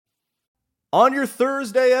On your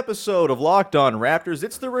Thursday episode of Locked On Raptors,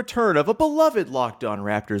 it's the return of a beloved Locked On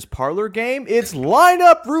Raptors parlor game. It's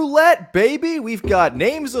lineup roulette, baby. We've got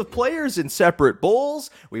names of players in separate bowls.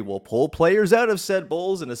 We will pull players out of said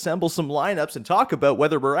bowls and assemble some lineups and talk about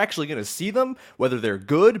whether we're actually going to see them, whether they're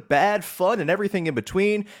good, bad, fun, and everything in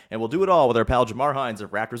between. And we'll do it all with our pal Jamar Hinds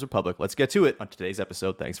of Raptors Republic. Let's get to it on today's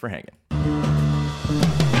episode. Thanks for hanging.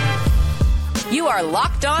 You are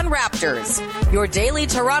Locked On Raptors, your daily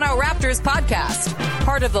Toronto Raptors podcast,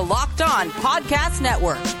 part of the Locked On Podcast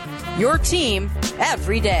Network, your team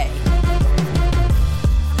every day.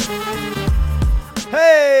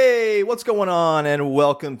 Hey, what's going on? And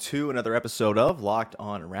welcome to another episode of Locked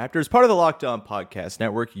On Raptors, part of the Locked On Podcast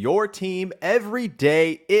Network, your team every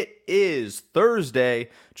day. It is Thursday,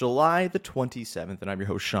 July the 27th, and I'm your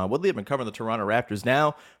host, Sean Woodley. I've been covering the Toronto Raptors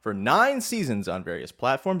now for 9 seasons on various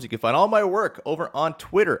platforms. You can find all my work over on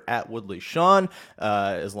Twitter at WoodleySean,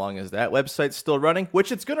 as long as that website's still running,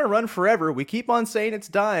 which it's going to run forever. We keep on saying it's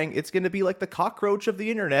dying. It's going to be like the cockroach of the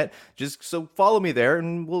internet. Just so follow me there,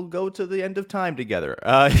 and we'll go to the end of time together.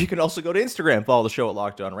 You can also go to Instagram, follow the show at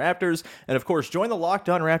Locked On Raptors, and of course, join the Locked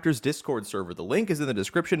On Raptors Discord server. The link is in the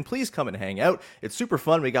description. Please come and hang out. It's super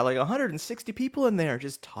fun. We got like 160 people in there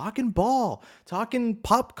just talking ball, talking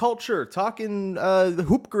pop culture, talking the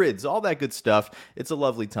hoop grids, all that good stuff. It's a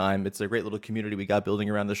lovely time. It's a great little community we got building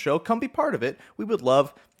around the show. Come be part of it. We would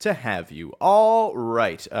love to have you. All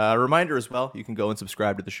right. Reminder as well, you can go and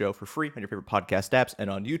subscribe to the show for free on your favorite podcast apps and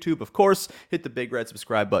on YouTube. Of course, hit the big red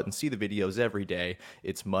subscribe button. See the videos every day.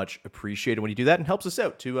 It's much appreciated when you do that and helps us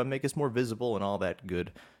out to make us more visible and all that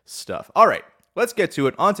good stuff. All right. Let's get to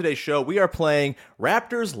it. On today's show, we are playing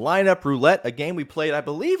Raptors Lineup Roulette, a game we played, I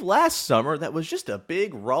believe, last summer that was just a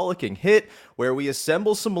big rollicking hit where we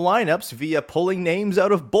assemble some lineups via pulling names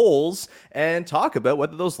out of bowls and talk about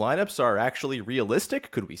whether those lineups are actually realistic.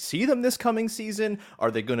 Could we see them this coming season?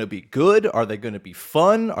 Are they going to be good? Are they going to be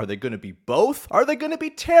fun? Are they going to be both? Are they going to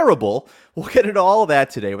be terrible? We'll get into all of that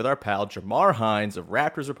today with our pal Jamar Hinds of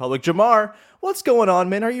Raptors Republic. Jamar, what's going on,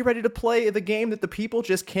 man? Are you ready to play the game that the people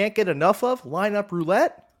just can't get enough of? Lineup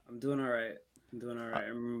roulette? I'm doing all right.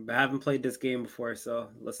 I haven't played this game before, so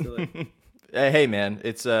let's do it. Hey, man,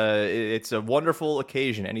 it's a wonderful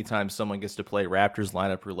occasion anytime someone gets to play Raptors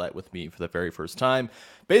Lineup Roulette with me for the very first time.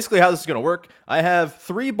 Basically, how this is going to work, I have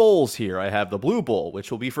 3 bowls here. I have the blue bowl,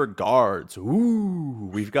 which will be for guards. Ooh,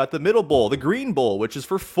 we've got the middle bowl, the green bowl, which is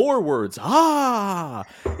for forwards.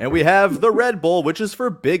 And we have the red bowl, which is for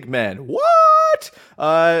big men. What?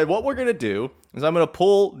 What we're going to do is I'm going to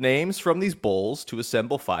pull names from these bowls to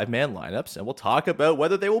assemble 5-man lineups, and we'll talk about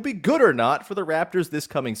whether they will be good or not for the Raptors this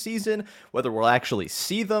coming season, whether we'll actually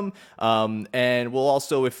see them, and we'll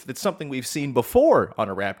also, if it's something we've seen before on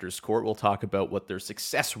a Raptors court, we'll talk about what their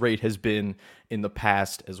success rate has been in the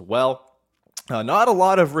past as well. Not a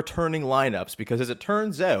lot of returning lineups, because as it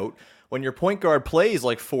turns out, when your point guard plays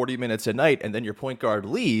like 40 minutes a night and then your point guard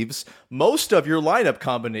leaves, most of your lineup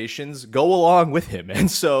combinations go along with him.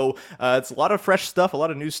 And so it's a lot of fresh stuff, a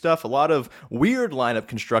lot of new stuff, a lot of weird lineup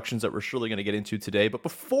constructions that we're surely going to get into today. But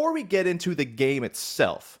before we get into the game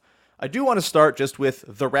itself, I do want to start just with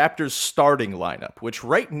the Raptors starting lineup, which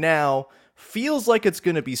right now feels like it's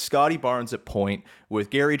going to be Scotty Barnes at point with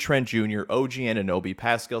Gary Trent Jr., OG Anunoby,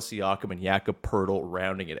 Pascal Siakam, and Jakob Poeltl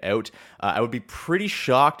rounding it out. I would be pretty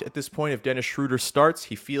shocked at this point if Dennis Schroeder starts.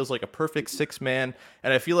 He feels like a perfect 6-man,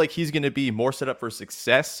 and I feel like he's going to be more set up for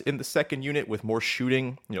success in the second unit with more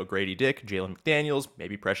shooting. Grady Dick, Jalen McDaniels,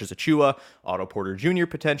 maybe Precious Achiuwa, Otto Porter Jr.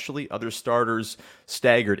 potentially, other starters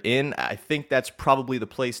staggered in. I think that's probably the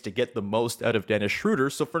place to get the most out of Dennis Schroeder.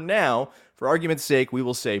 So for now, for argument's sake, we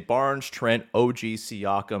will say Barnes, Trent, OG,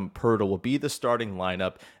 Siakam, Poeltl will be the starting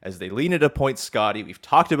lineup as they lean into Point Scotty. We've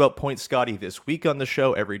talked about Point Scotty this week on the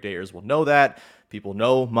show. Everydayers will know that. People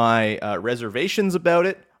know my reservations about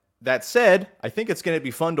it. That said, I think it's going to be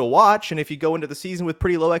fun to watch, and if you go into the season with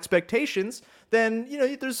pretty low expectations, then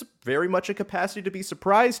there's very much a capacity to be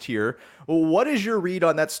surprised here. What is your read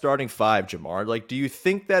on that starting 5, Jamar? Do you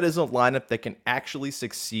think that is a lineup that can actually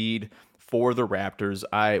succeed for the Raptors?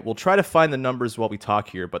 I will try to find the numbers while we talk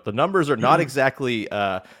here, but the numbers are not exactly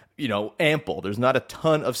ample. There's not a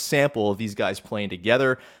ton of sample of these guys playing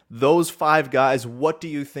together. Those 5 guys, what do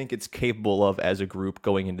you think it's capable of as a group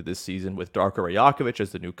going into this season with Darko Rajakovic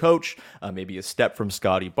as the new coach, maybe a step from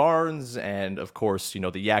Scotty Barnes, and of course,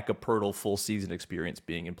 the Jakob Poeltl full season experience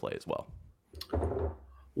being in play as well?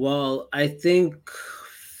 Well, I think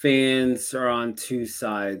fans are on 2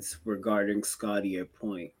 sides regarding Scotty at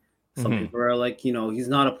point. Some people are like, he's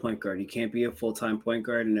not a point guard. He can't be a full-time point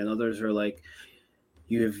guard. And then others are like,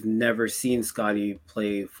 you have never seen Scotty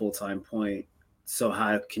play full-time point. So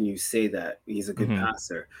how can you say that he's a good Hmm.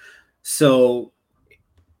 passer? So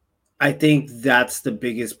I think that's the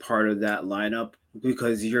biggest part of that lineup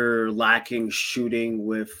because you're lacking shooting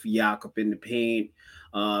with Jakob in the paint.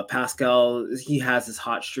 Pascal, he has his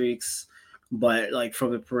hot streaks, but like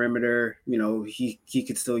from the perimeter, he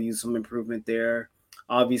could still use some improvement there.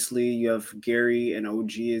 Obviously, you have Gary and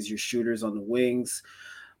OG as your shooters on the wings,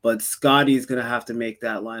 but Scotty's gonna have to make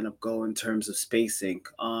that lineup go in terms of spacing.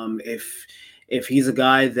 If he's a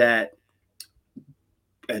guy that,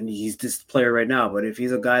 and he's this player right now, but if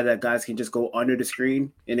he's a guy that guys can just go under the screen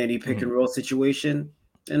in any pick and Hmm. roll situation,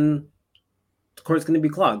 then the court's going to be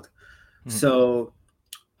clogged. Hmm. So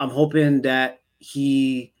I'm hoping that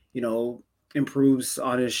he, improves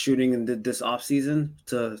on his shooting in this offseason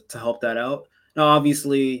to help that out. Now,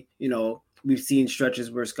 obviously, we've seen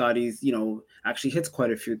stretches where Scotty's, actually hits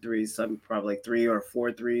quite a few threes, probably like 3 or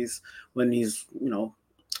 4 threes when he's,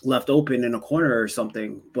 left open in a corner or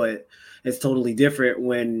something. But it's totally different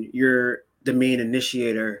when you're the main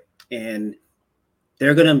initiator and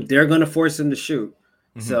they're gonna force him to shoot.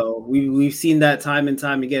 Hmm. So we've seen that time and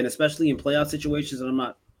time again, especially in playoff situations. And I'm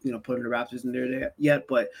not putting the Raptors in there yet,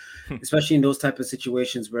 but especially in those type of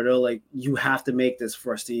situations where they're like, you have to make this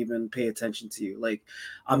for us to even pay attention to you. Like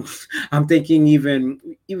I'm I'm thinking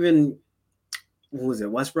even what was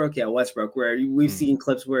it, Westbrook? Yeah, Westbrook, where we've Hmm. seen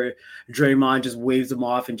clips where Draymond just waves him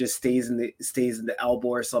off and just stays in the elbow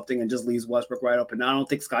or something and just leaves Westbrook right open. Now, I don't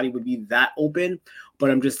think Scotty would be that open,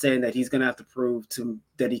 but I'm just saying that he's gonna have to prove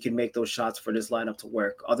that he can make those shots for this lineup to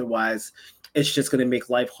work. Otherwise, it's just gonna make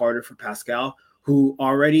life harder for Pascal, who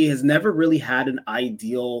already has never really had an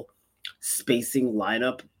ideal spacing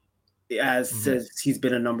lineup as Hmm. since he's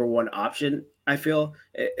been a number one option. I feel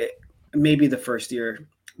maybe the first year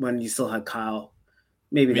when you still had Kyle.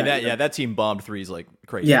 I Maybe mean that that, year. yeah, that team bombed threes like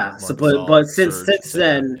crazy with Yeah. So, Marc but Gasol, since Serge, since etc.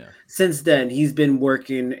 then, Yeah. since then he's been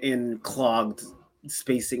working in clogged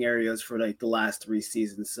spacing areas for like the last 3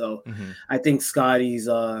 seasons. So, Hmm. I think Scotty's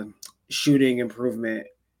shooting improvement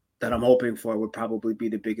that I'm hoping for would probably be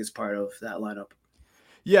the biggest part of that lineup.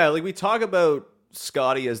 Yeah, like we talk about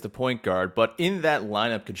Scotty as the point guard, but in that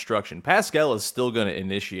lineup construction, Pascal is still going to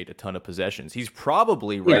initiate a ton of possessions. He's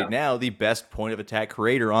probably Yeah. right now the best point of attack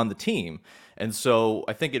creator on the team. And so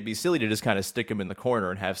I think it'd be silly to just kind of stick him in the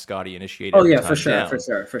corner and have Scotty initiate Oh every yeah, for time sure, for down.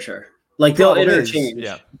 sure, for sure. Like they'll Problem is, yeah,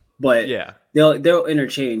 interchange, but yeah. they'll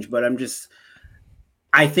interchange. But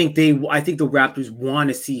I think the Raptors want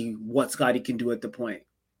to see what Scotty can do at the point.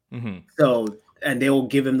 Hmm. So, and they will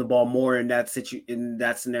give him the ball more in that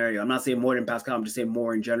scenario. I'm not saying more than Pascal. I'm just saying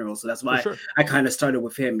more in general. So that's For why sure. I kind of started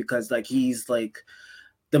with him because like he's like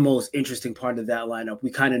the most interesting part of that lineup.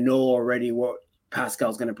 We kind of know already what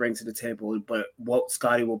Pascal's going to bring to the table, but what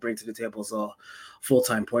Scotty will bring to the table as a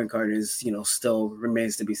full-time point guard is still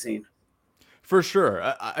remains to be seen. For sure.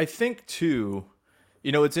 I think too,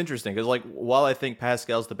 it's interesting because like while I think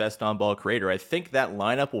Pascal's the best on-ball creator, I think that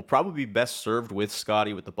lineup will probably be best served with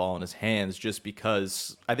Scotty with the ball in his hands, just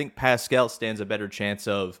because I think Pascal stands a better chance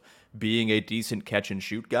of being a decent catch and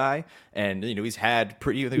shoot guy. And he's had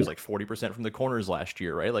pretty, I think it was like 40% from the corners last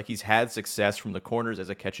year, right? Like he's had success from the corners as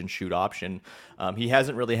a catch and shoot option. He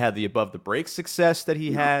hasn't really had the above the break success that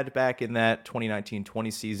he had back in that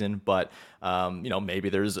 2019-20 season, but maybe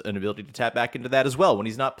there's an ability to tap back into that as well when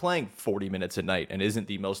he's not playing 40 minutes a night and isn't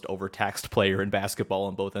the most overtaxed player in basketball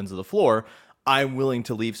on both ends of the floor. I'm willing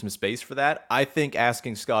to leave some space for that. I think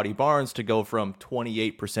asking Scotty Barnes to go from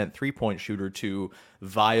 28% three-point shooter to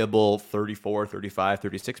viable 34, 35,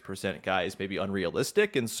 36% guy is maybe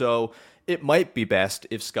unrealistic. And so it might be best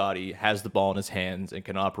if Scotty has the ball in his hands and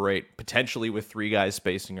can operate potentially with three guys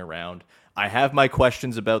spacing around. I have my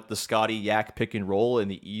questions about the Scotty Yak pick and roll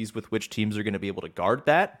and the ease with which teams are going to be able to guard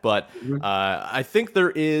that. But Mhm. I think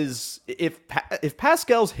there is, if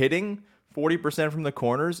Pascal's hitting 40% from the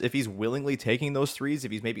corners, if he's willingly taking those threes,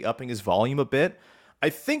 if he's maybe upping his volume a bit, I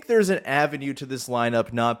think there's an avenue to this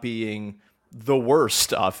lineup not being the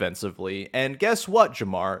worst offensively. And guess what,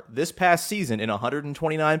 Jamar? This past season, in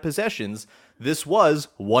 129 possessions, this was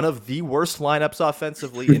one of the worst lineups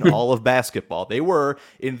offensively in all of basketball. They were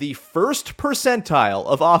in the first percentile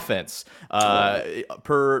of offense Wow.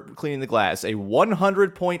 per cleaning the glass, a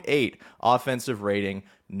 100.8 offensive rating.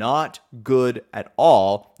 Not good at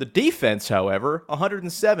all. The defense, however,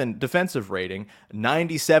 107 defensive rating,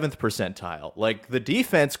 97th percentile. Like the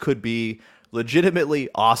defense could be legitimately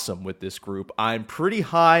awesome with this group. I'm pretty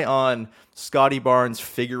high on Scotty Barnes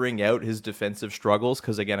figuring out his defensive struggles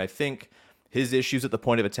because, again, I think His issues at the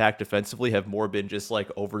point of attack defensively have more been just like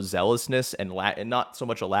overzealousness and not so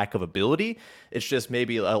much a lack of ability. It's just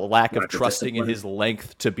maybe a lack of trusting in his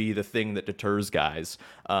length to be the thing that deters guys.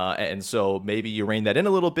 And so maybe you rein that in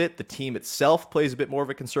a little bit. The team itself plays a bit more of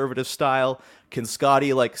a conservative style. Can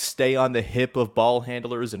Scotty like stay on the hip of ball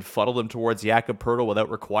handlers and funnel them towards Jakob Poeltl without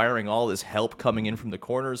requiring all this help coming in from the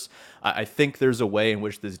corners? I think there's a way in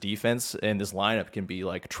which this defense and this lineup can be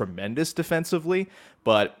like tremendous defensively,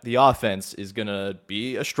 but the offense is going to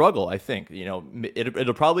be a struggle, I think.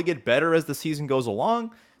 It'll probably get better as the season goes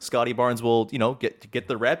along. Scotty Barnes will, get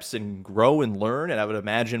the reps and grow and learn. And I would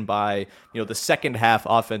imagine by, the second half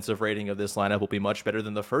offensive rating of this lineup will be much better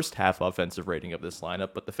than the first half offensive rating of this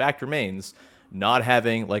lineup. But the fact remains, not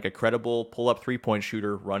having like a credible pull-up three-point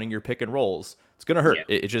shooter running your pick and rolls, it's going to hurt. Yeah.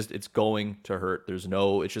 It's going to hurt.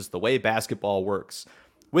 It's just the way basketball works.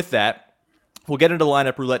 With that, we'll get into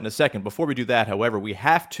lineup roulette in a second. Before we do that, however, we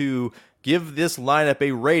have to give this lineup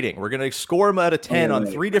a rating. We're going to score them out of 10 on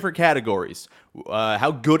 3 different categories.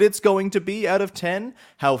 How good it's going to be out of 10,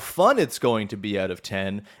 how fun it's going to be out of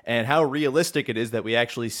 10, and how realistic it is that we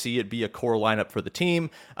actually see it be a core lineup for the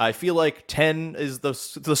team. I feel like 10 is the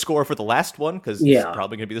score for the last one because it's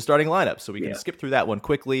probably going to be the starting lineup, so we can skip through that one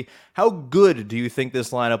quickly. How good do you think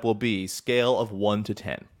this lineup will be, scale of 1 to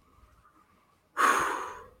 10?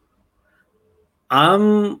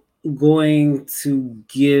 I'm going to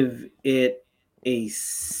give it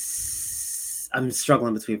I'm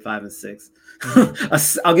struggling between 5 and 6.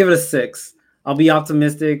 I'll give it a 6. I'll be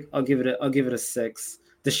optimistic. I'll give it a 6.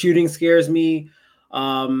 The shooting scares me.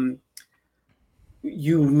 You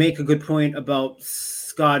make a good point about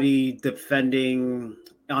Scotty defending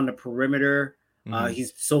on the perimeter.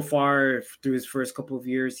 He's so far through his first couple of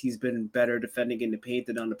years, he's been better defending in the paint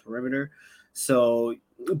than on the perimeter. So,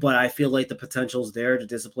 but I feel like the potential's there. The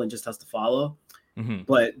discipline just has to follow.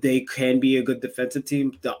 But they can be a good defensive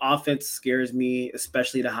team. The offense scares me,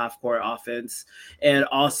 especially the half-court offense. And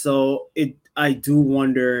also, I still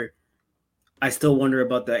wonder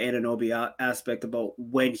about the Anunoby aspect about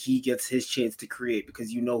when he gets his chance to create,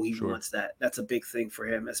 because he wants that. That's a big thing for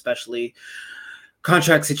him, especially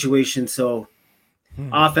contract situation. So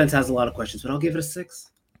offense has a lot of questions, but I'll give it a 6.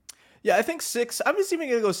 Yeah, I think 6. I'm just even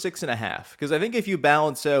going to go 6.5 because I think if you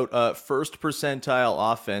balance out first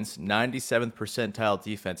percentile offense, 97th percentile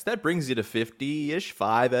defense, that brings you to 50-ish,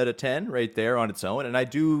 5 out of 10 right there on its own. And I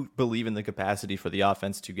do believe in the capacity for the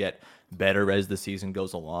offense to get better as the season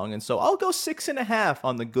goes along. And so I'll go 6.5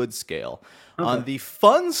 on the good scale. Okay. On the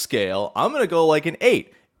fun scale, I'm going to go like an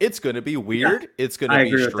 8. It's going to be weird. Yeah, it's going to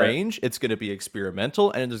be strange. It's going to be experimental.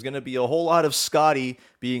 And there's going to be a whole lot of Scotty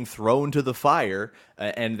being thrown to the fire.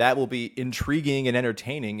 And that will be intriguing and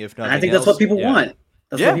entertaining, if nothing else. I think that's what people want.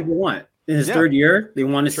 That's what people want. In his third year, they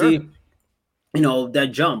want to see, that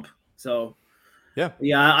jump. So, yeah,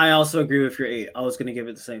 I also agree with your 8. I was going to give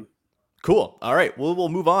it the same. Cool. All right. We'll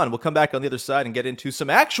move on. We'll come back on the other side and get into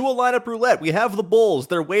some actual lineup roulette. We have the Bulls.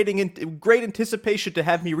 They're waiting in great anticipation to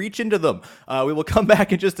have me reach into them. We will come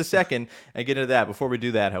back in just a second and get into that. Before we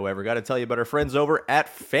do that, however, got to tell you about our friends over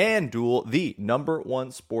at FanDuel, the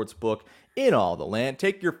 #1 sports book in all the land.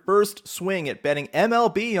 Take your first swing at betting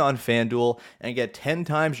MLB on FanDuel and get 10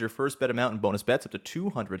 times your first bet amount in bonus bets up to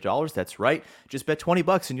 $200. That's right. Just bet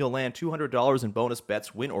 $20 and you'll land $200 in bonus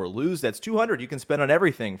bets, win or lose. That's $200 you can spend on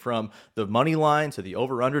everything from the money line to the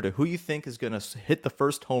over-under to who you think is going to hit the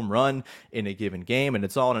first home run in a given game. And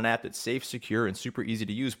it's all in an app that's safe, secure, and super easy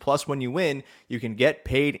to use. Plus, when you win, you can get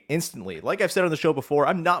paid instantly. Like I've said on the show before,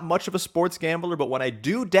 I'm not much of a sports gambler, but when I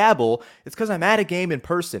do dabble, it's because I'm at a game in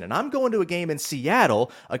person. And I'm going to a game in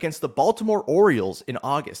Seattle against the Baltimore Orioles in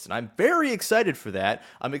August, and I'm very excited for that.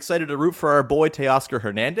 I'm excited to root for our boy Teoscar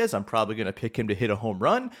Hernandez. I'm probably going to pick him to hit a home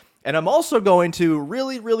run. And I'm also going to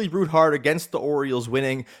really, really root hard against the Orioles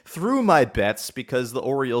winning through my bets because the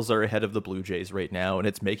Orioles are ahead of the Blue Jays right now, and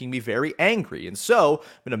it's making me very angry. And so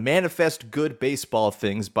I'm going to manifest good baseball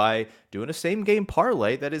things by doing a same-game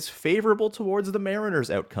parlay that is favorable towards the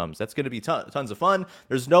Mariners' outcomes. That's going to be tons of fun.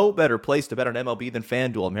 There's no better place to bet on MLB than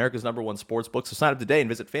FanDuel, America's #1 sports book. So sign up today and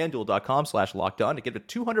visit FanDuel.com/LockedOn to get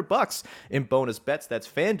 $200 in bonus bets. That's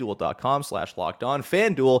FanDuel.com/LockedOn.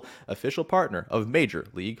 FanDuel, official partner of Major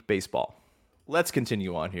League Baseball. Let's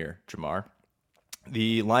continue on here, Jamar.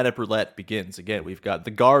 The lineup roulette begins. Again, we've got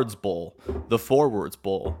the guards bowl, the forwards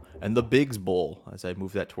bowl, and the bigs bowl, as I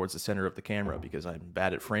move that towards the center of the camera because I'm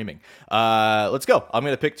bad at framing. Let's go. I'm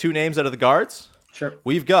going to pick 2 names out of the guards. Sure.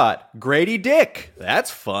 We've got Grady Dick.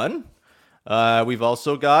 That's fun. We've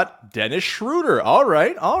also got Dennis Schroeder. All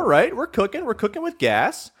right. We're cooking with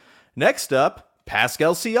gas. Next up,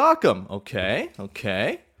 Pascal Siakam.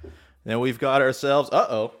 Okay. Then we've got ourselves,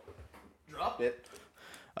 Drop it.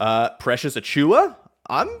 Precious Achua.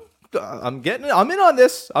 I'm in on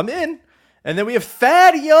this. I'm in. And then we have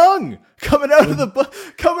Thad Young coming out of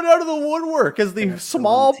the woodwork as the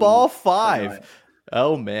small ball 5.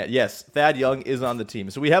 Oh man, yes, Thad Young is on the team.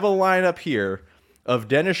 So we have a lineup here of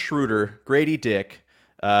Dennis Schroeder, Grady Dick,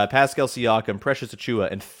 Pascal Siakam, Precious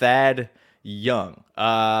Achua, and Thad Young.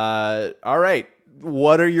 All right,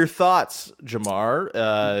 what are your thoughts, Jamar?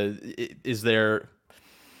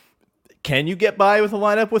 Can you get by with a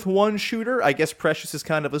lineup with one shooter? I guess Precious is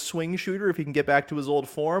kind of a swing shooter if he can get back to his old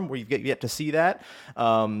form, where you get to see that.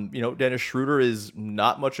 Dennis Schroeder is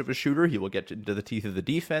not much of a shooter. He will get into the teeth of the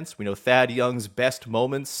defense. We know Thad Young's best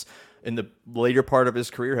moments in the later part of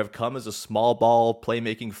his career have come as a small ball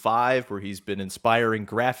playmaking 5, where he's been inspiring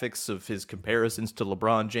graphics of his comparisons to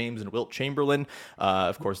LeBron James and Wilt Chamberlain.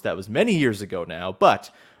 Of course, that was many years ago now,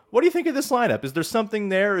 but what do you think of this lineup? Is there something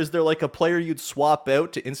there? Is there like a player you'd swap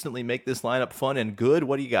out to instantly make this lineup fun and good?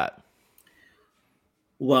 What do you got?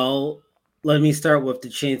 Well, let me start with the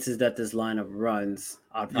chances that this lineup runs.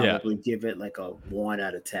 I'll probably give it like a 1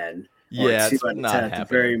 out of 10. Or 2 out of 10 at the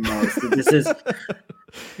very most. This is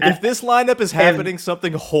if this lineup is happening,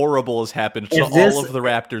 something horrible has happened to all of the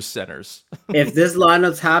Raptors centers. If this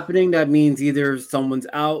lineup's happening, that means either someone's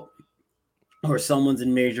out or someone's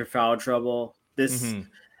in major foul trouble.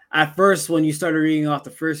 At first, when you started reading off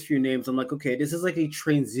the first few names, I'm like, okay, this is like a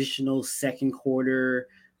transitional second quarter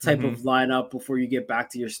type of lineup before you get back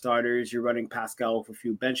to your starters. You're running Pascal with a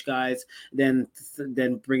few bench guys, then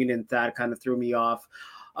bringing in Thad kind of threw me off.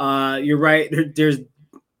 You're right. There's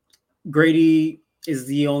Grady is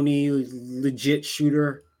the only legit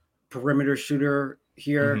perimeter shooter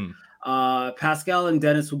here. Pascal and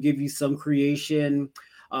Dennis will give you some creation.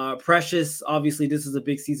 Precious, obviously, this is a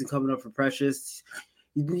big season coming up for Precious.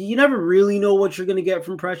 You never really know what you're going to get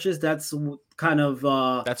from Precious. That's kind of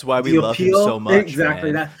that's why we love him so much.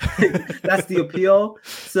 Exactly. That's the appeal.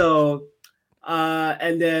 So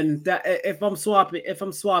and then that if I'm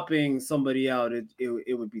swapping somebody out,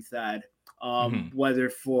 it would be Thad. Whether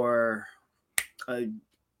for I'm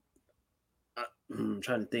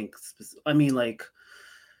trying to think. I mean, like,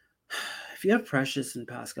 if you have Precious and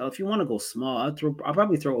Pascal, if you want to go small, I'll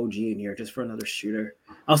probably throw OG in here just for another shooter.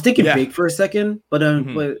 I was thinking big for a second, but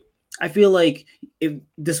I feel like if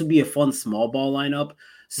this would be a fun small ball lineup.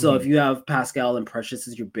 So if you have Pascal and Precious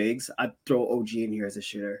as your bigs, I'd throw OG in here as a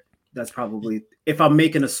shooter. That's probably, if I'm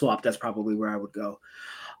making a swap, that's probably where I would go.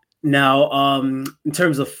 Now, in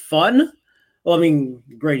terms of fun, well, I mean,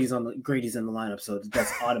 Grady's in the lineup, so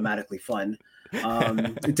that's automatically fun.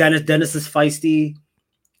 Dennis is feisty.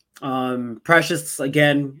 Precious,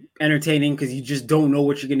 again, entertaining because you just don't know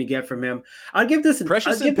what you're going to get from him. I'd give this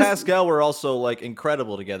Precious and Pascal were also like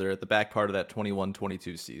incredible together at the back part of that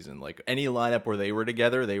 21-22 season. Like any lineup where they were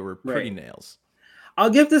together, they were pretty nails.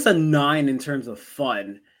 I'll give this a 9 in terms of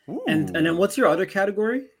fun. And then what's your other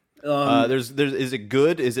category? There's is it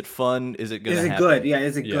good? Is it fun? Is it good? Yeah,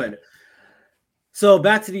 is it good? So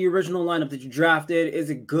back to the original lineup that you drafted. Is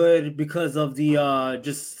it good because of the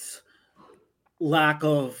just lack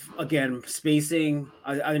of, again, spacing?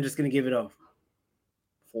 I'm just going to give it a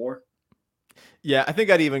 4. Yeah, I think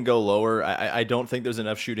I'd even go lower. I don't think there's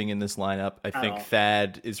enough shooting in this lineup. I think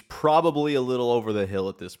Thad is probably a little over the hill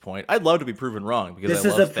at this point. I'd love to be proven wrong because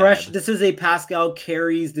this is a Pascal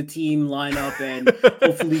carries the team lineup, and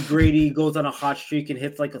hopefully Grady goes on a hot streak and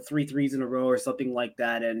hits like 3 threes in a row or something like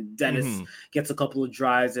that, and Dennis gets a couple of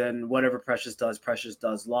drives, and whatever Precious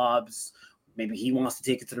does lobs. Maybe he wants to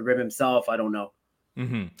take it to the rim himself. I don't know.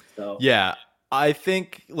 So yeah. I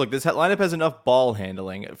think, look, this lineup has enough ball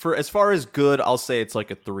handling. For as far as good, I'll say it's like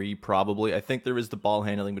a 3 probably. I think there is the ball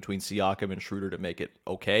handling between Siakam and Schroeder to make it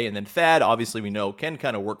okay. And then Thad, obviously we know, can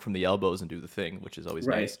kind of work from the elbows and do the thing, which is always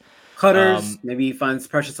nice. Cutters, maybe he finds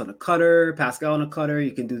Precious on a cutter, Pascal on a cutter.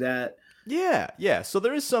 You can do that. Yeah. So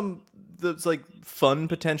there is some that's like fun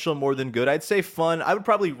potential more than good. I'd say fun. I would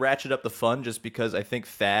probably ratchet up the fun just because I think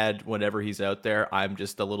Thad, whenever he's out there, I'm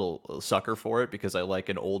just a little sucker for it because I like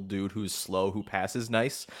an old dude who's slow, who passes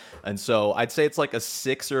nice. And so I'd say it's like a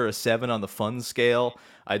 6 or a 7 on the fun scale.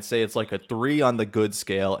 I'd say it's like a 3 on the good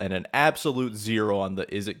scale and an absolute 0 on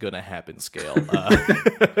the is it gonna happen scale.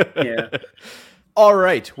 Yeah. All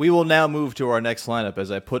right, we will now move to our next lineup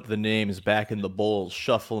as I put the names back in the bowls,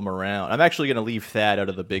 shuffle them around. I'm actually going to leave Thad out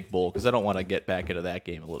of the big bowl because I don't want to get back into that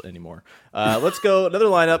game anymore. Let's go another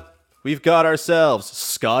lineup. We've got ourselves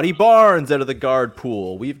Scotty Barnes out of the guard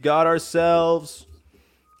pool. We've got ourselves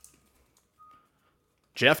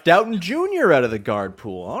Jeff Doughton Jr. out of the guard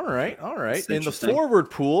pool. All right. In the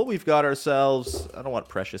forward pool, we've got ourselves, I don't want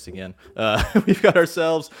Precious again. We've got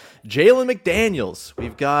ourselves Jalen McDaniels.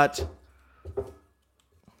 We've got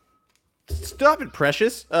Stop it,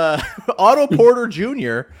 Precious. Otto Porter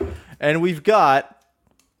Jr. And we've got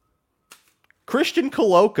Christian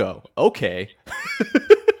Coloco. Okay.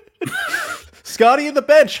 Scotty in the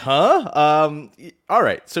bench, huh? All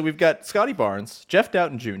right, so we've got Scotty Barnes, Jeff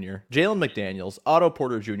Doughton Jr., Jalen McDaniels, Otto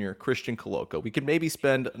Porter Jr., Christian Coloco. We could maybe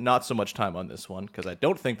spend not so much time on this one because I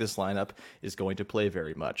don't think this lineup is going to play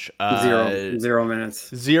very much. 0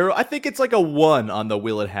 minutes. 0. I think it's like a 1 on the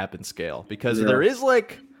will it happen scale because there is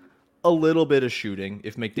like a little bit of shooting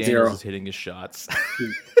if McDaniels is hitting his shots.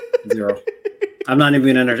 0. I'm not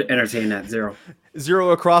even going to entertain that. 0. 0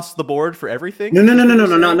 across the board for everything? No,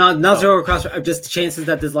 not 0 across. Just the chances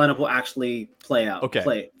that this lineup will actually play out.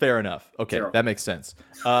 Okay, fair enough. Okay, 0. That makes sense.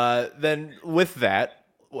 Then with that,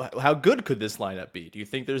 how good could this lineup be? Do you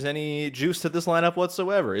think there's any juice to this lineup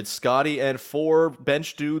whatsoever? It's Scotty and 4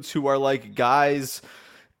 bench dudes who are like guys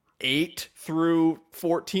 8 through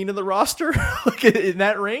 14 in the roster, like in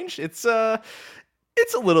that range. It's a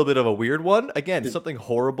little bit of a weird one. Again, something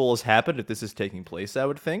horrible has happened if this is taking place, I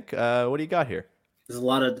would think. What do you got here? There's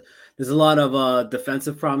a lot of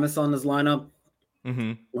defensive promise on this lineup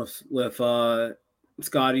with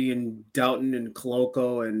Scotty and Doughton and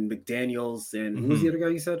Coloco and McDaniels and who was the other guy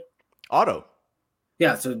you said? Otto.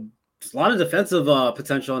 Yeah, so there's a lot of defensive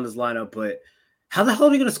potential on this lineup, but how the hell are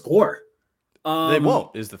they going to score? They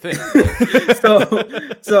won't, is the thing.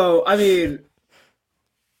 so I mean,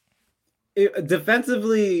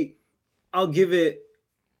 defensively, I'll give it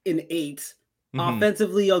an 8.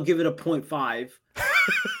 Offensively, I'll give it a 0.5.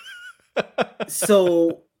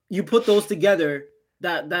 So you put those together,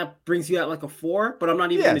 that brings you at like a 4. But I'm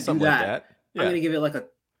not even going to do that. Like I'm going to give it like a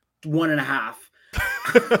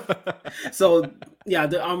 1.5. So yeah,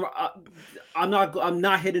 I'm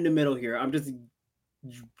not hitting the middle here. I'm just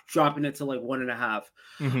dropping it to like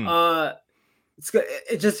 1.5. This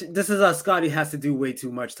is a Scotty has to do way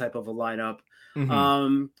too much type of a lineup.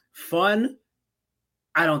 Fun.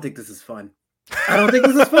 I don't think this is fun.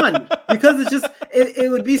 Because it's just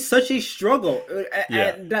it would be such a struggle.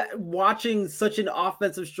 And that watching such an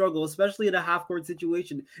offensive struggle, especially in a half court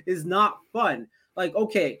situation, is not fun. Like,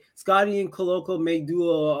 okay, Scotty and Coloco may do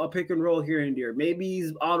a pick and roll here and there. Maybe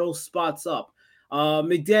he's auto spots up.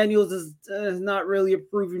 McDaniels is not really a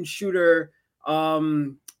proven shooter.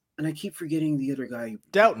 And I keep forgetting the other guy.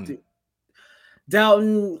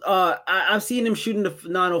 Doughton, I've seen him shooting the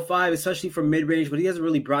 905, especially from mid-range, but he hasn't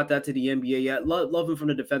really brought that to the NBA yet. Love him from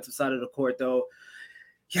the defensive side of the court, though.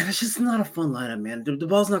 Yeah, that's just not a fun lineup, man. The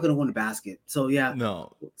ball's not going to win the basket. So, yeah.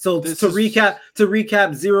 No. So,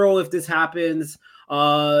 recap, 0 if this happens.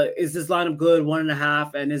 Is this lineup good?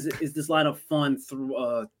 1.5. And is this lineup fun?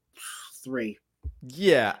 3.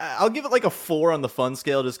 Yeah, I'll give it like a 4 on the fun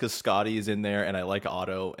scale just because Scotty is in there and I like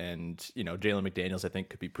Otto and, Jalen McDaniels I think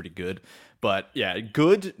could be pretty good. But yeah,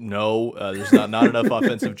 good? No, there's not enough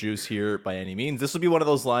offensive juice here by any means. This will be one of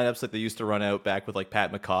those lineups like they used to run out back with like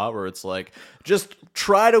Pat McCaw where it's like, just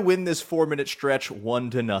try to win this 4-minute stretch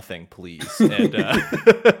 1-0, please. And,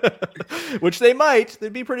 which they might.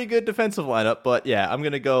 They'd be pretty good defensive lineup. But yeah, I'm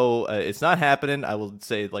going to go, it's not happening. I will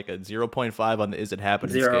say like a 0.5 on the is it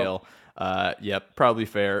happening 0. scale. Yep, probably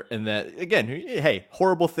fair. And that again, hey,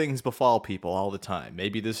 horrible things befall people all the time.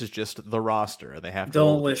 Maybe this is just the roster. They have to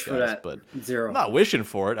don't wish for that. But 0. I'm not wishing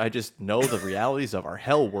for it. I just know the realities of our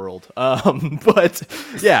hell world. But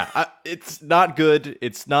yeah, it's not good.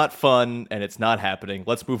 It's not fun, and it's not happening.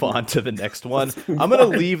 Let's move on to the next one. I'm gonna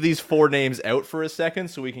leave these 4 names out for a second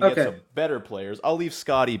so we can get some better players. I'll leave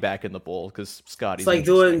Scotty back in the bowl because Scotty's like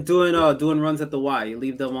doing runs at the Y. You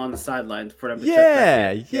leave them on the sidelines for them to check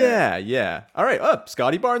back in. Yeah. All right, up.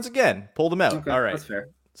 Scotty Barnes again. Pulled him out. Okay, all right. That's fair.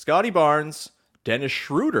 Scotty Barnes, Dennis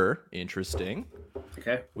Schroeder. Interesting.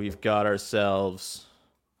 Okay. We've got ourselves.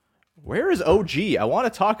 Where is OG? I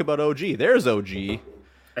want to talk about OG. There's OG.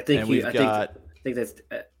 I think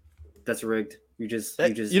that's rigged.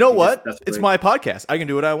 You know what? It's my podcast. I can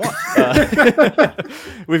do what I want.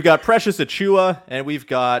 We've got Precious Achiuwa and we've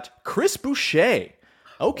got Chris Boucher.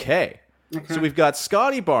 Okay. So we've got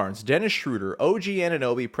Scotty Barnes, Dennis Schroeder, OG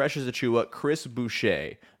Anunoby, Precious Achiuwa, Chris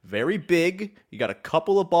Boucher. Very big. You got a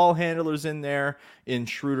couple of ball handlers in there in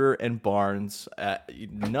Schroeder and Barnes.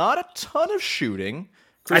 Not a ton of shooting.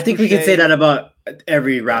 I think we can say that about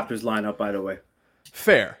every Raptors lineup, by the way.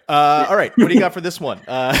 Fair. All right. What do you got for this one?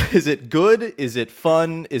 Is it good? Is it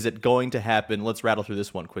fun? Is it going to happen? Let's rattle through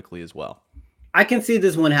this one quickly as well. I can see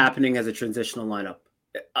this one happening as a transitional lineup.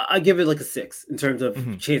 I give it like a 6 in terms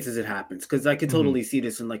of chances it happens because I could totally see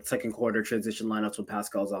this in like second quarter transition lineups when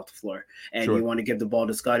Pascal's off the floor and you want to give the ball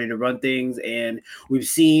to Scotty to run things. And we've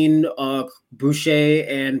seen Boucher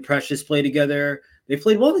and Precious play together. They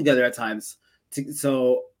played well together at times.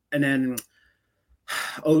 So and then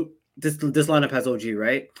this lineup has OG,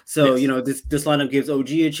 right? So Yes. this lineup gives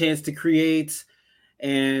OG a chance to create,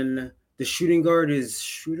 and the shooting guard is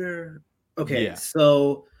Shooter. Okay, Yeah.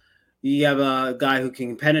 so you have a guy who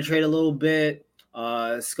can penetrate a little bit.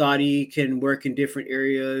 Scotty can work in different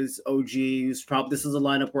areas. OG's probably this is a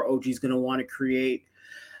lineup where OG's going to want to create.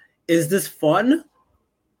 Is this fun?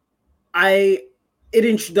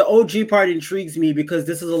 The OG part intrigues me because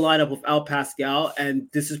this is a lineup without Pascal, and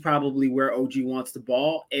this is probably where OG wants the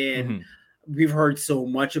ball. And we've heard so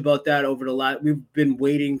much about that over the last. We've been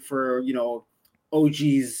waiting for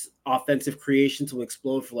OG's offensive creation to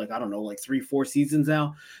explode for like, I don't know, like 3-4 seasons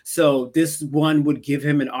now. So this one would give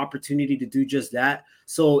him an opportunity to do just that.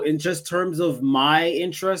 So in just terms of my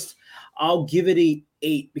interest, I'll give it a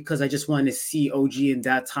 8 because I just want to see OG in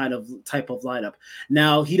that type of lineup.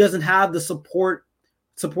 Now he doesn't have the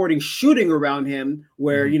supporting shooting around him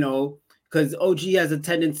where, because OG has a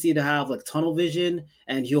tendency to have like tunnel vision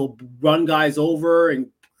and he'll run guys over and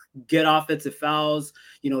get offensive fouls.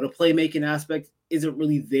 The playmaking aspect isn't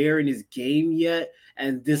really there in his game yet.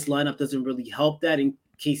 And this lineup doesn't really help that in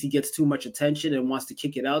case he gets too much attention and wants to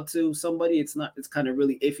kick it out to somebody. It's kind of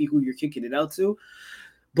really iffy who you're kicking it out to.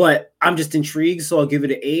 But I'm just intrigued, so I'll give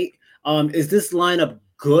it an 8. Is this lineup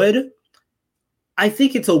good? I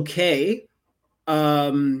think it's okay.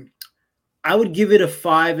 I would give it a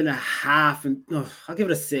 5.5, and I'll give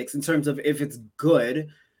it a 6 in terms of if it's good,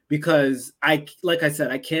 because like I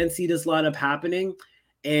said, I can see this lineup happening,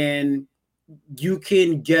 and you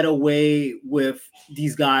can get away with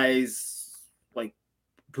these guys like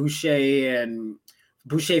Boucher, and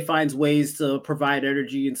Boucher finds ways to provide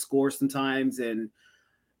energy and score sometimes, and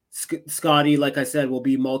Scotty, like I said, will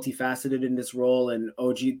be multifaceted in this role, and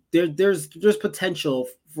OG, there's potential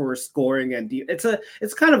for scoring, and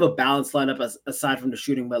it's kind of a balanced lineup aside from the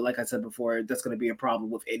shooting. But like I said before, that's going to be a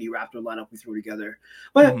problem with any Raptor lineup we threw together.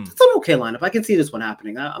 But it's an okay lineup. I can see this one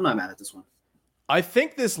happening. I'm not mad at this one. I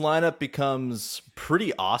think this lineup becomes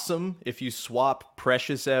pretty awesome if you swap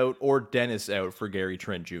Precious out or Dennis out for Gary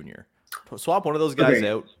Trent Jr. Swap one of those guys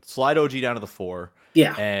out, slide OG down to the 4.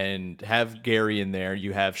 Yeah. And have Gary in there.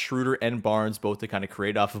 You have Schroeder and Barnes both to kind of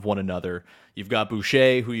create off of one another. You've got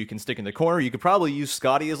Boucher, who you can stick in the corner. You could probably use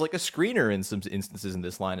Scotty as like a screener in some instances in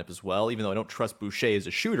this lineup as well, even though I don't trust Boucher as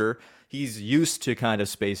a shooter. He's used to kind of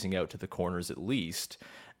spacing out to the corners at least.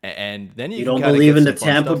 And then you don't believe in the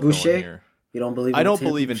Tampa Boucher? You don't believe in I don't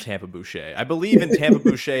believe in Tampa Boucher. I believe in Tampa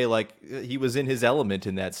Boucher like he was in his element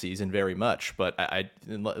in that season very much. But I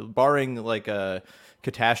barring like a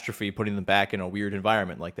catastrophe, putting them back in a weird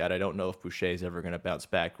environment like that, I don't know if Boucher is ever going to bounce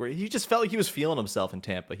back. Where he just felt like he was feeling himself in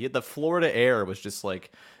Tampa. He had the Florida air was just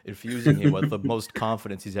like infusing him with the most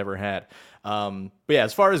confidence he's ever had. But yeah,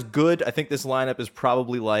 as far as good, I think this lineup is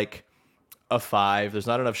probably like a 5. There's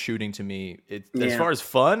not enough shooting to me. As far as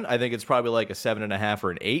fun, I think it's probably like a 7.5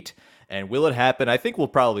 or an 8. And will it happen? I think we'll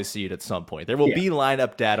probably see it at some point. There will be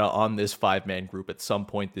lineup data on this 5-man group at some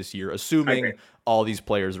point this year, assuming all these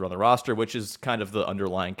players are on the roster, which is kind of the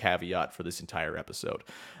underlying caveat for this entire episode.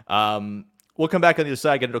 We'll come back on the other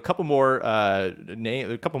side, get into a couple more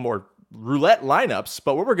roulette lineups.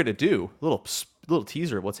 But what we're gonna do, a little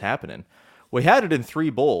teaser of what's happening. We had it in 3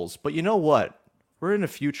 bowls, but you know what? We're in the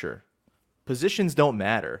future. Positions don't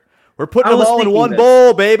matter. We're putting them all in one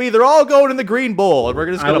bowl, baby. They're all going in the green bowl. And we're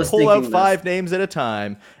just going to pull out 5 names at a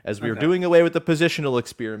time as we are doing away with the positional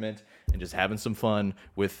experiment and just having some fun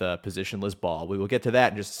with positionless ball. We will get to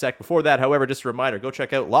that in just a sec. Before that, however, just a reminder, go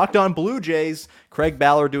check out Locked On Blue Jays. Craig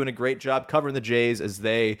Ballard doing a great job covering the Jays as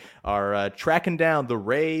they are tracking down the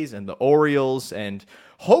Rays and the Orioles and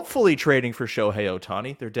hopefully trading for Shohei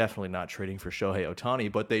Ohtani. They're definitely not trading for Shohei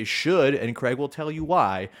Ohtani, but they should, and Craig will tell you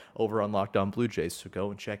why over on Locked On Blue Jays. So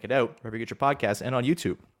go and check it out wherever you get your podcasts and on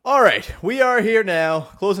YouTube. All right, we are here now,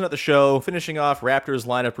 closing out the show, finishing off Raptors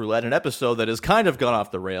Lineup Roulette, an episode that has kind of gone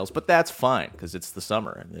off the rails, but that's fine because it's the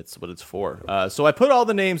summer and it's what it's for. So I put all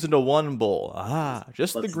the names into one bowl.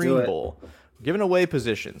 Just the green bowl. We're giving away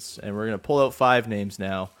positions, and we're going to pull out 5 names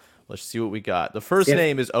now. Let's see what we got. The first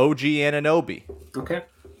name is OG Anunoby. Okay.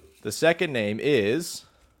 The second name is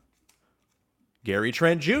Gary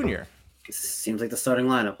Trent Jr. Seems like the starting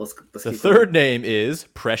lineup. Let's the third name is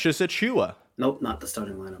Precious Achiuwa. Nope, not the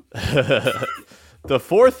starting lineup. The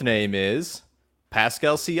fourth name is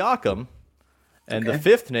Pascal Siakam. And the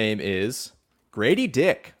fifth name is Grady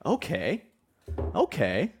Dick. Okay.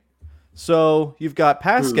 So you've got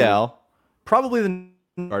Pascal, probably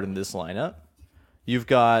the guard in this lineup. You've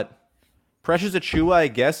got Precious Achiuwa, I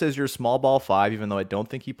guess, as your small ball 5, even though I don't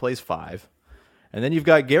think he plays 5. And then you've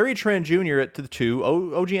got Gary Trent Jr. at the 2,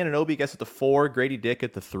 OG Anunoby, I guess, at the 4, Grady Dick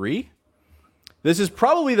at the 3. This is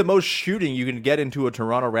probably the most shooting you can get into a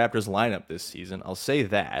Toronto Raptors lineup this season. I'll say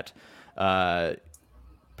that.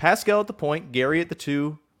 Pascal at the point, Gary at the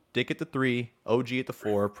 2, Dick at the 3, OG at the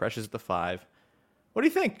 4, Precious at the 5. What do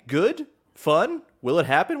you think? Good? Fun? Will it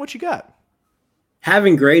happen? What you got?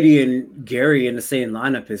 Having Grady and Gary in the same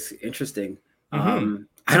lineup is interesting. Mm-hmm.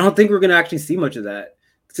 I don't think we're going to actually see much of that.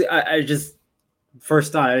 See, I just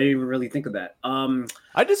first thought I didn't even really think of that.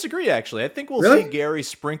 I disagree, actually. I think we'll Really? see Gary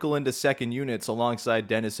sprinkle into second units alongside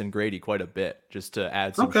Dennis and Grady quite a bit, just to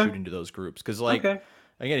add some shooting to those groups. Because, again,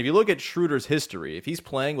 if you look at Schroeder's history, if he's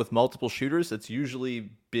playing with multiple shooters, it's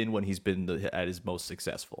usually been when he's been at his most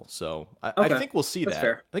successful. So I think we'll see that.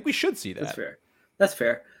 Fair. I think we should see that. That's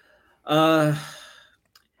fair.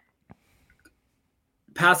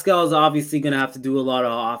 Pascal is obviously going to have to do a lot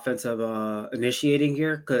of offensive initiating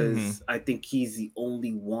here because I think he's the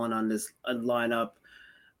only one on this lineup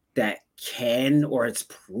that can or it's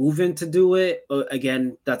proven to do it.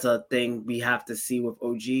 Again, that's a thing we have to see with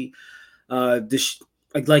OG.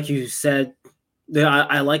 Like you said,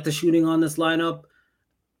 I like the shooting on this lineup.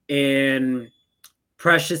 And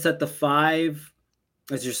Precious at the 5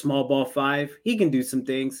 as your small ball 5. He can do some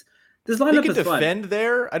things. This lineup he can is defend fun.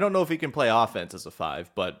 there. I don't know if he can play offense as a 5,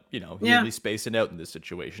 but he'll be spacing out in this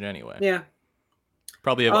situation anyway. Yeah.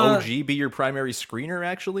 Probably have OG be your primary screener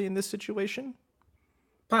actually in this situation.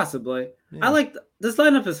 Possibly. Yeah. I like this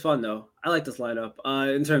lineup is fun though. I like this lineup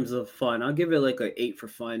in terms of fun. I'll give it like an 8 for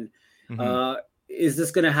fun. Is this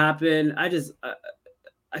gonna happen? I'll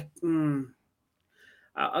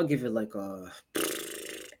give it like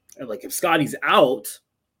if Scotty's out,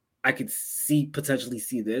 I could potentially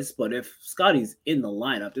see this, but if Scotty's in the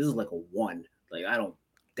lineup, this is like a 1. Like I don't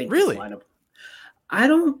think really lineup. I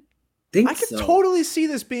don't think I could totally see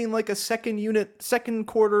this being like a second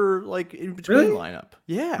quarter, like in between lineup.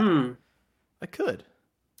 Yeah, I could.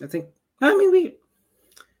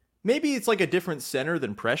 Maybe it's like a different center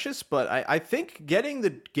than Precious, but I think getting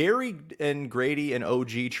the Gary and Grady and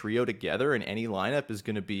OG trio together in any lineup is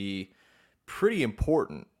going to be pretty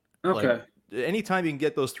important. Okay. Anytime you can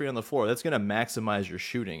get those 3 on the floor, that's going to maximize your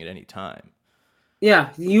shooting at any time. Yeah,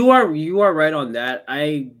 you are right on that.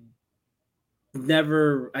 I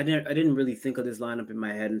didn't really think of this lineup in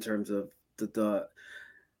my head in terms of the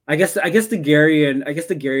I guess the Gary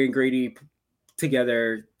and Grady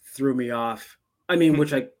together threw me off. I mean,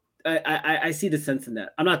 which I see the sense in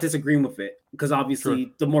that. I'm not disagreeing with it because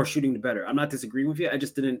obviously the more shooting the better. I'm not disagreeing with you. I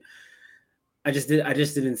just didn't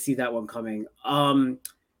see that one coming.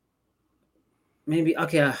 Maybe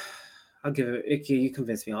okay. I'll give it. Okay, you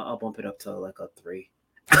convinced me. I'll bump it up to like a 3.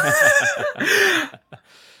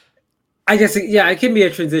 I guess it can be a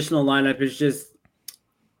transitional lineup. It's just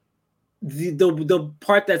the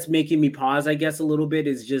part that's making me pause, I guess, a little bit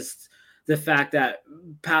is just the fact that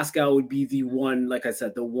Pascal would be the one, like I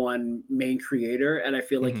said, the one main creator, and I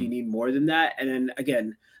feel like you need more than that. And then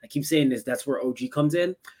again, I keep saying this, that's where OG comes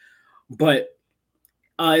in. But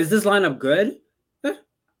is this lineup good?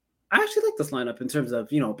 I actually like this lineup in terms of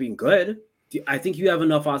being good. I think you have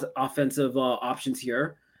enough offensive options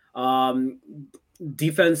here.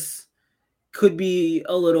 Defense could be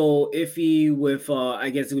a little iffy with I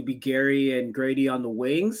guess it would be Gary and Grady on the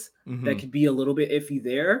wings. That could be a little bit iffy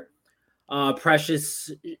there. Precious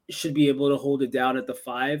should be able to hold it down at the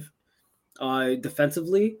 5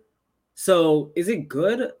 defensively. So is it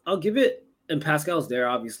good? I'll give it. And Pascal's there,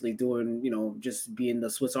 obviously doing, just being the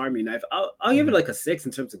Swiss Army knife. I'll give it like a 6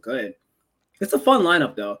 in terms of good. It's a fun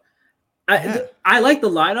lineup though. I like the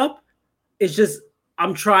lineup. It's just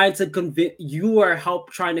I'm trying to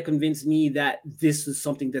trying to convince me that this is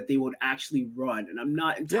something that they would actually run, and I'm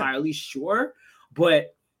not entirely sure.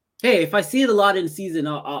 But hey, if I see it a lot in season,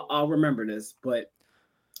 I'll remember this. But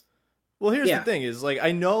well, here's the thing: is like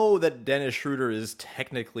I know that Dennis Schroeder is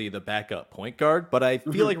technically the backup point guard, but I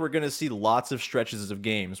feel like we're going to see lots of stretches of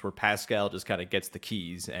games where Pascal just kind of gets the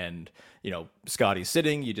keys, and Scotty's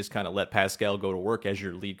sitting. You just kind of let Pascal go to work as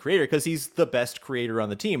your lead creator because he's the best creator on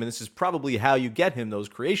the team, and this is probably how you get him those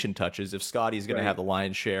creation touches if Scotty's going to have the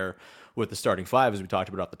lion's share with the starting 5, as we talked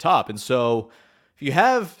about at the top, and so. You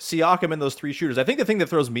have Siakam and those 3 shooters. I think the thing that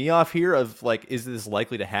throws me off here of like, is this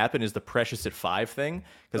likely to happen, is the Precious at 5 thing.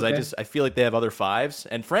 Because I feel like they have other 5s.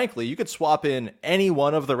 And frankly, you could swap in any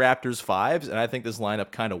one of the Raptors 5s, and I think this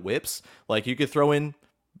lineup kind of whips. Like, you could throw in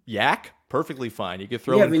Yak, perfectly fine. You could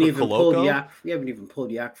throw in Koloko. We haven't even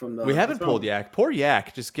pulled Yak from the. We haven't pulled Yak. Poor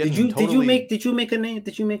Yak, just getting Did you make a name?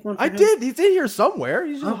 Did you make one? For him? did. He's in here somewhere.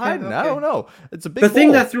 He's just hiding. Okay. I don't know. It's a big.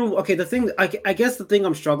 I guess the thing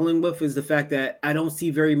I'm struggling with is the fact that I don't see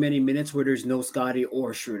very many minutes where there's no Scotty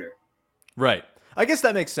or Schroeder. Right. I guess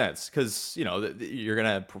that makes sense because, you're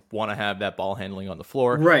going to want to have that ball handling on the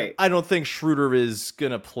floor. Right. I don't think Schroeder is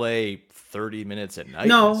going to play 30 minutes a night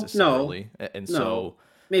No, necessarily. And no. so,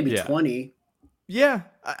 Maybe yeah. 20. Yeah.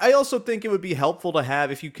 I also think it would be helpful to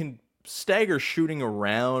have, if you can stagger shooting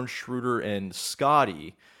around Schroeder and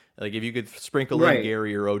Scotty, like if you could sprinkle in Right.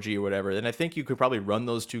 Gary or OG or whatever, then I think you could probably run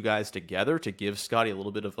those two guys together to give Scotty a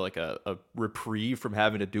little bit of like a reprieve from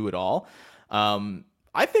having to do it all.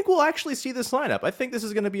 I think we'll actually see this lineup. I think this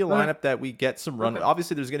is going to be a lineup that we get some run. Okay.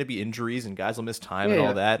 Obviously, there's going to be injuries and guys will miss time Yeah, and all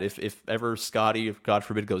yeah. that. If ever Scotty, if God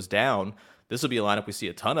forbid, goes down, this will be a lineup we see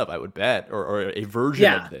a ton of, I would bet, or a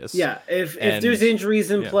version of this. Yeah. If And there's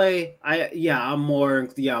injuries in yeah. play, I'm more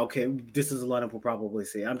okay. This is a lineup we'll probably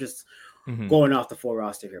see. I'm just Mhm. going off the full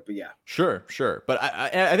roster here, but yeah. Sure. But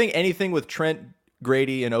I think anything with Trent,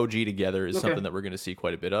 Grady, and OG together is something that we're going to see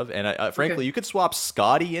quite a bit of. And frankly, you could swap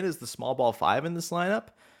Scotty in as the small ball 5 in this lineup.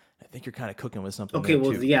 I think you're kind of cooking with something. Okay, there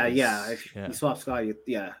well, too, If you swap Scotty,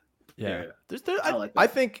 yeah. I like that. I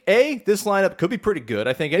think this lineup could be pretty good.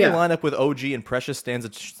 I think any lineup with OG and Precious stands a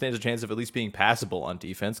chance of at least being passable on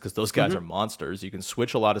defense because those guys are monsters. You can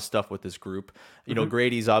switch a lot of stuff with this group.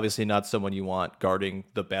 Grady's obviously not someone you want guarding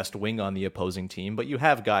the best wing on the opposing team, but you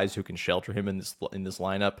have guys who can shelter him in this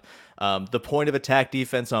lineup. The point of attack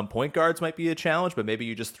defense on point guards might be a challenge, but maybe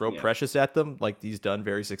you just throw Precious at them like he's done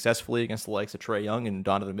very successfully against the likes of Trae Young and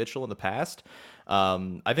Donovan Mitchell in the past.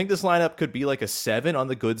 I think this lineup could be like a 7 on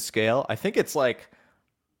the good scale. I think it's like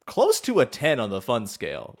close to a 10 on the fun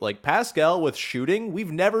scale. Like Pascal with shooting,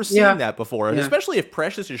 we've never seen that before. And especially if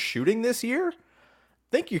Precious is shooting this year,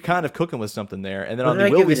 I think you're kind of cooking with something there. And then on the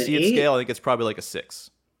will we see it scale, I think it's probably like a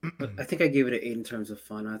 6. I think I gave it an 8 in terms of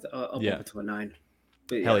fun. I'll bump it to a 9.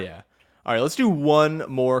 But Hell yeah. All right, let's do one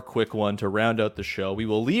more quick one to round out the show. We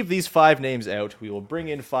will leave these 5 names out. We will bring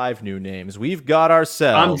in 5 new names. We've got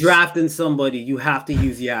ourselves. I'm drafting somebody. You have to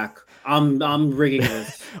use Yak. I'm rigging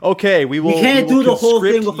this. Okay, we will. You can't do the whole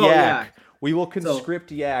thing without Yak. We will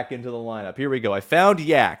conscript Yak into the lineup. Here we go. I found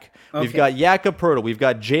Yak. Okay. We've got Yakapurtle. We've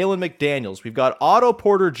got Jalen McDaniels. We've got Otto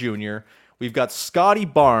Porter Jr. We've got Scotty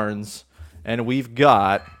Barnes, and we've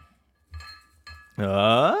got.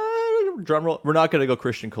 Drum roll. We're not going to go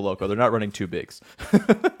Christian Coloco. They're not running 2 bigs.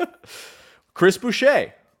 Chris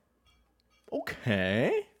Boucher.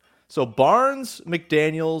 Okay. So Barnes,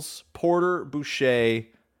 McDaniels, Porter, Boucher,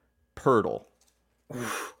 Pirtle.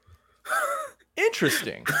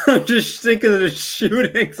 Interesting. I'm just thinking of the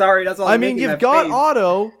shooting. Sorry, that's all. I mean, you've got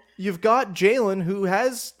Otto. You've got Jalen, who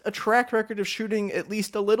has a track record of shooting at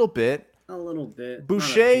least a little bit. A little bit.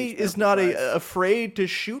 Boucher is not afraid to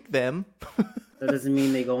shoot them. That doesn't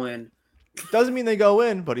mean they go in. Doesn't mean they go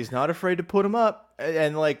in, but he's not afraid to put them up.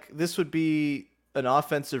 And like this would be an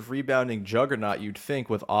offensive rebounding juggernaut, you'd think,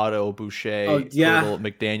 with Otto, Boucher, Pirtle,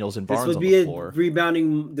 McDaniels, and Barnes on the floor.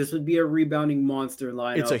 This would be a rebounding monster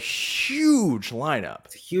lineup. It's a huge lineup.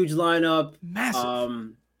 It's a huge lineup.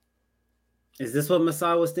 Massive. Is this what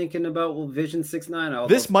Masai was thinking about with Vision 6-9?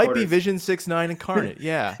 This might be Vision 6-9 incarnate.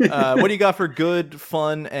 Yeah. What do you got for good,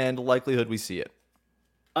 fun, and likelihood we see it?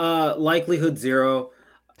 Likelihood 0.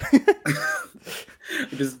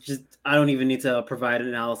 just I don't even need to provide an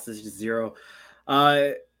analysis. Just 0.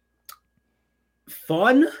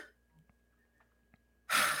 Fun.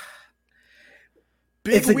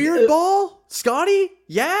 Big weird ball. Scotty,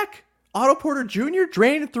 Yak, Otto Porter Jr.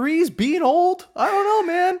 draining threes, being old. I don't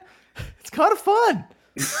know, man. It's kind of fun.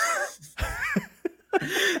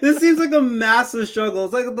 This seems like a massive struggle.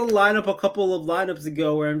 It's like the lineup a couple of lineups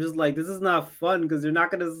ago where I'm just like, this is not fun because they're not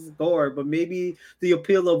going to score. But maybe the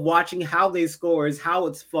appeal of watching how they score is how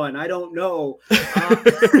it's fun. I don't know.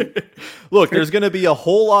 Look, there's going to be a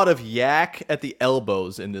whole lot of Yak at the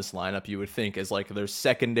elbows in this lineup, you would think, as like their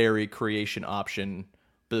secondary creation option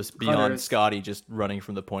beyond Scotty just running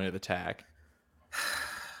from the point of attack.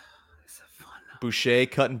 Boucher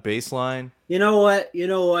cutting baseline. You know what?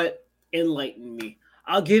 Enlighten me.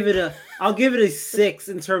 I'll give it a 6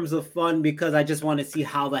 in terms of fun because I just want to see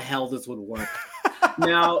how the hell this would work.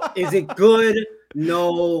 Now, is it good?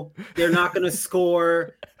 No, they're not going to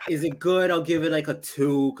score. Is it good? I'll give it like a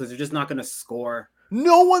 2 because they're just not going to score.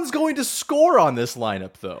 No one's going to score on this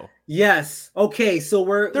lineup, though. Yes. Okay, so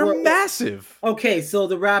they're massive. Okay, so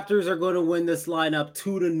the Raptors are going to win this lineup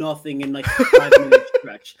 2-0 in like a 5-minute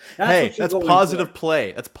stretch. That's positive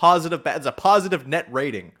play. That's positive. That's a positive net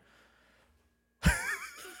rating.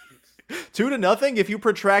 2-0. If you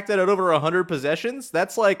protract that out over 100 possessions,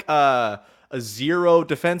 that's like a 0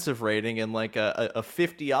 defensive rating and like a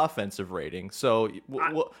 50 offensive rating. So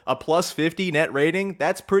a plus 50 net rating,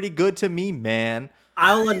 that's pretty good to me, man.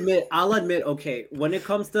 I'll admit, okay, when it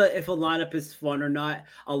comes to if a lineup is fun or not,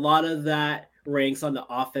 a lot of that ranks on the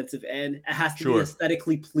offensive end. It has to be Sure.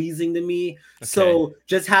 aesthetically pleasing to me. Okay. So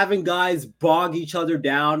just having guys bog each other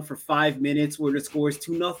down for 5 minutes where the score is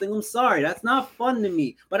 2-0, I'm sorry, that's not fun to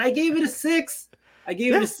me. But I gave it a 6.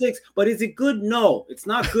 It a 6. But is it good? No, it's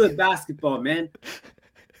not good basketball, man.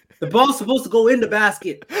 The ball's supposed to go in the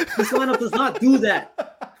basket. This lineup does not do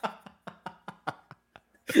that.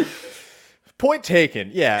 Point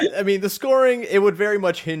taken. Yeah, I mean, the scoring, it would very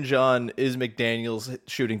much hinge on, is McDaniels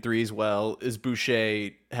shooting threes well? Is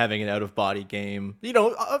Boucher having an out-of-body game? You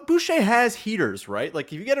know, Boucher has heaters, right?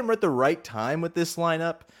 Like, if you get him at the right time with this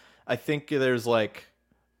lineup, I think there's, like,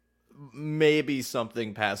 maybe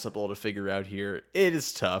something passable to figure out here. It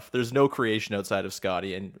is tough. There's no creation outside of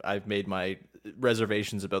Scottie, and I've made my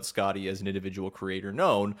reservations about Scottie as an individual creator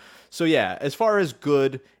known. So, yeah, as far as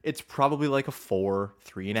good, it's probably like a 4,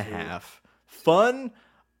 3.5. Fun,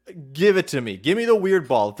 give it to me. Give me the weird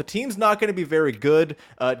ball. If the team's not going to be very good,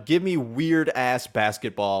 give me weird-ass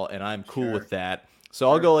basketball, and I'm cool with that.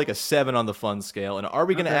 So I'll go like a 7 on the fun scale. And are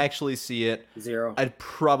we going to actually see it? 0. I'd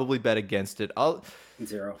probably bet against it.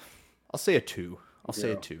 0. I'll say a 2.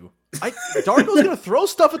 Say a 2. Darko's going to throw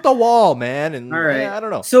stuff at the wall, man. And all right. I don't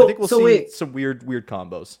know. So, I think we'll see some weird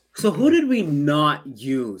combos. So who did we not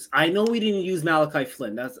use? I know we didn't use Malachi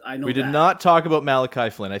Flynn. We did not talk about Malachi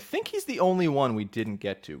Flynn. I think he's the only one we didn't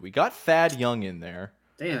get to. We got Thad Young in there.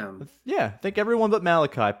 Damn. Yeah, I think everyone but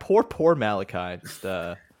Malachi. Poor Malachi. Just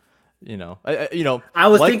I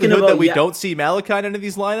was thinking about that we don't see Malachi in any of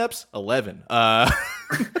these lineups. 11.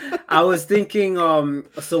 I was thinking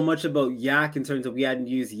so much about Yak in terms of we hadn't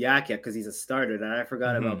used Yak yet because he's a starter, and I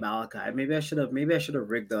forgot about Malachi. Maybe I should have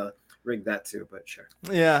rigged that too, but sure.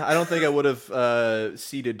 Yeah, I don't think I would have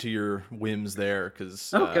ceded to your whims there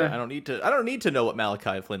because I don't need to know what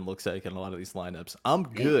Malachi Flynn looks like in a lot of these lineups. I'm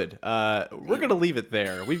good. We're gonna leave it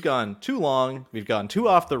there. We've gone too long. We've gone too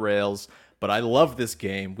off the rails. But I love this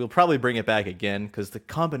game. We'll probably bring it back again because the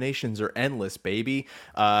combinations are endless, baby.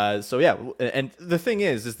 So yeah, and the thing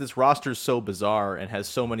is this roster's so bizarre and has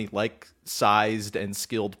so many like-sized and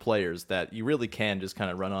skilled players that you really can just kind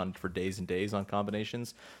of run on for days and days on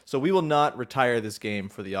combinations. So we will not retire this game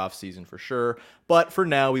for the offseason for sure. But for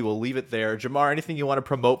now, we will leave it there. Jamar, anything you want to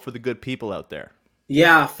promote for the good people out there?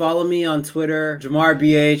 Yeah, follow me on Twitter,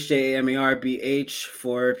 JamarBH, JamarBH,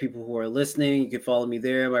 for people who are listening. You can follow me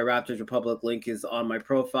there. My Raptors Republic link is on my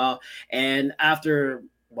profile. And after,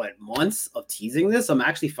 months of teasing this, I'm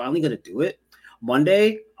actually finally going to do it.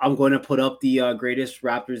 Monday, I'm going to put up the greatest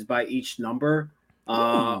Raptors by each number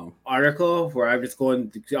article where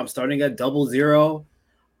I'm starting at 00.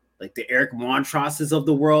 Like the Eric Montroses of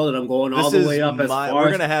the world, and I'm going all the way up as far.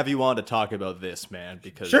 We're gonna have you on to talk about this, man,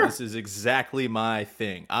 because this is exactly my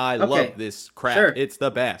thing. I love this crap. Sure. It's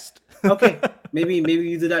the best. Okay, maybe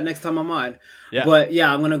you do that next time I'm on. Yeah. But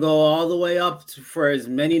yeah, I'm gonna go all the way up for as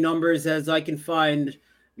many numbers as I can find.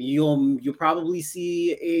 You'll probably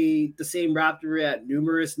see the same Raptor at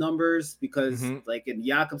numerous numbers because like in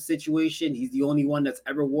Jakob's situation, he's the only one that's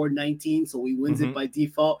ever worn 19, so he wins it by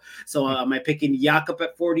default. So am I picking Jakob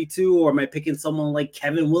at 42 or am I picking someone like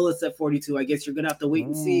Kevin Willis at 42? I guess you're gonna have to wait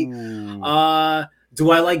and see. Do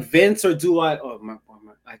I like Vince or do I?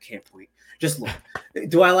 I can't point. Just look.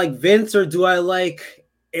 Do I like Vince or do I like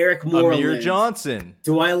Eric Moreland? Amir Johnson.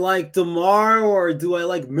 Do I like DeMar or do I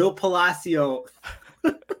like Mil Palacio?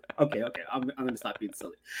 Okay. I'm going to stop being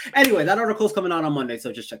silly. Anyway, that article's coming out on Monday,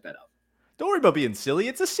 so just check that out. Don't worry about being silly.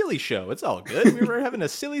 It's a silly show. It's all good. We were having a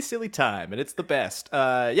silly time, and it's the best.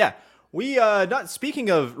 Yeah. We, not speaking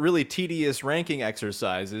of really tedious ranking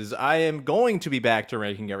exercises, I am going to be back to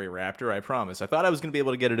ranking every Raptor, I promise. I thought I was going to be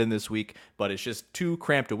able to get it in this week, but it's just too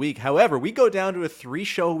cramped a week. However, we go down to a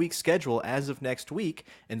 3-show-a-week schedule as of next week,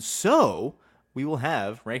 and so we will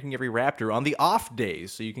have ranking every Raptor on the off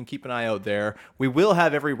days, so you can keep an eye out there. We will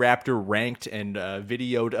have every Raptor ranked and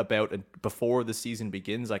videoed about before the season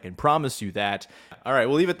begins. I can promise you that. All right,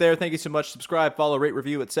 we'll leave it there. Thank you so much. Subscribe, follow, rate,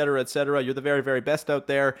 review, etc., etc. You're the very, very best out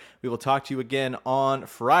there. We will talk to you again on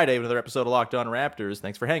Friday with another episode of Locked On Raptors.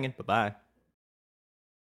 Thanks for hanging. Bye-bye.